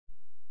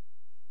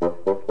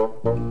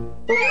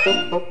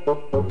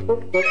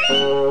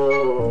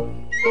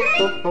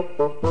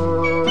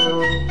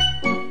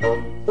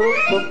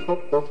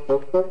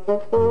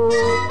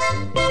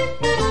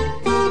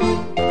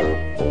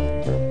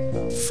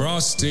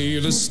Frosty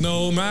the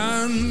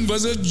Snowman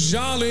was a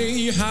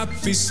jolly,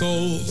 happy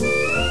soul,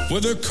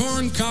 with a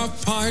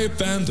corncob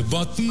pipe and a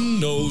button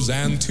nose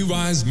and two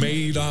eyes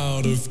made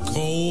out of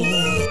coal.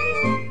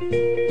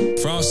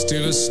 Frosty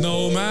the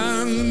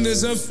Snowman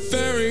is a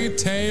fairy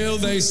tale,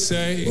 they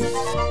say.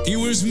 He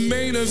was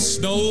made of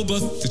snow,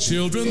 but the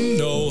children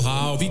know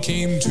how he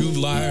came to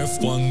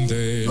life one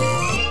day.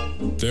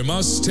 There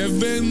must have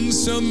been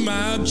some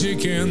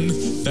magic in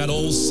that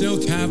old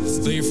silk hat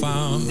they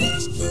found,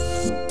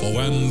 for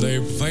when they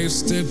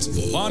placed it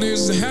on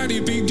his head, he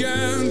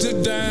began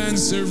to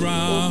dance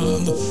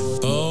around.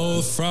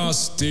 Oh,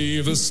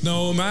 Frosty the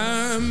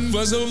Snowman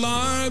was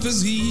alive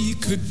as he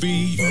could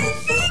be,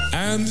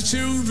 and the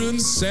children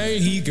say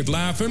he could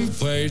laugh and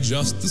play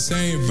just the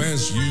same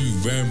as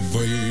you and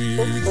me.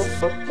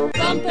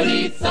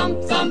 Thumpity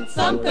thump thump,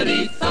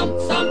 thumpity thump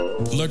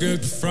thump. Look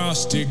at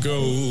Frosty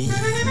go.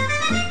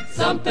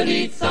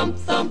 Thumpity thump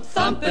thump,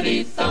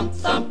 thumpity thump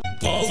thump.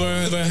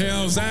 Over the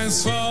hills and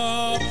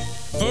far.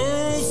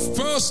 Oh,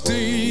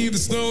 Frosty the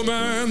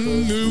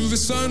Snowman knew the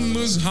sun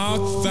was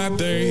hot that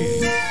day,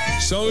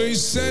 so he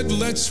said,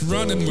 let's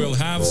run and we'll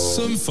have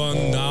some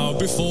fun now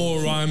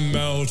before I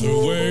melt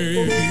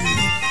away.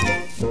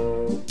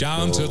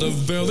 Down to the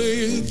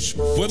village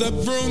with a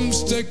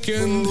broomstick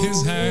in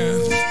his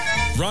hand,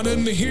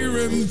 running here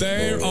and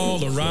there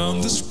all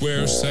around the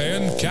square,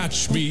 saying,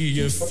 catch me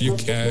if you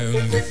can.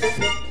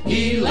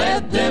 He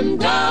led them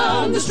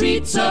down the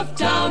streets of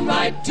town,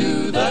 right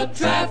to the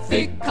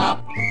traffic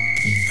cop.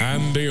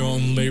 And he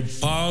only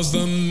paused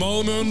the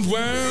moment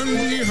when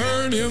he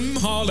heard him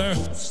holler,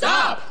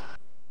 stop!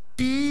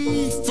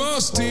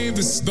 Frosty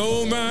the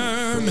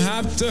Snowman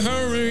had to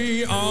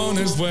hurry on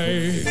his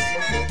way,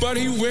 but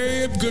he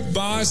waved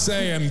goodbye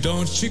saying,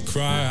 don't you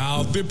cry,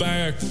 I'll be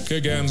back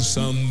again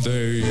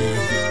someday.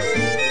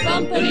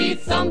 Thumpity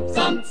thump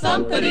thump,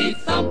 thumpity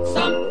thump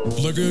thump.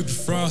 Look at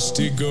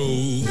Frosty go.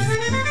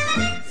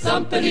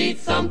 Thumpity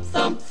thump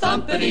thump,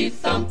 thumpity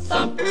thump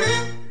thump.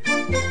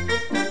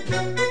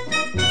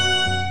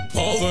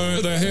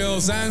 Over the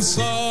hills and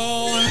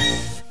slow,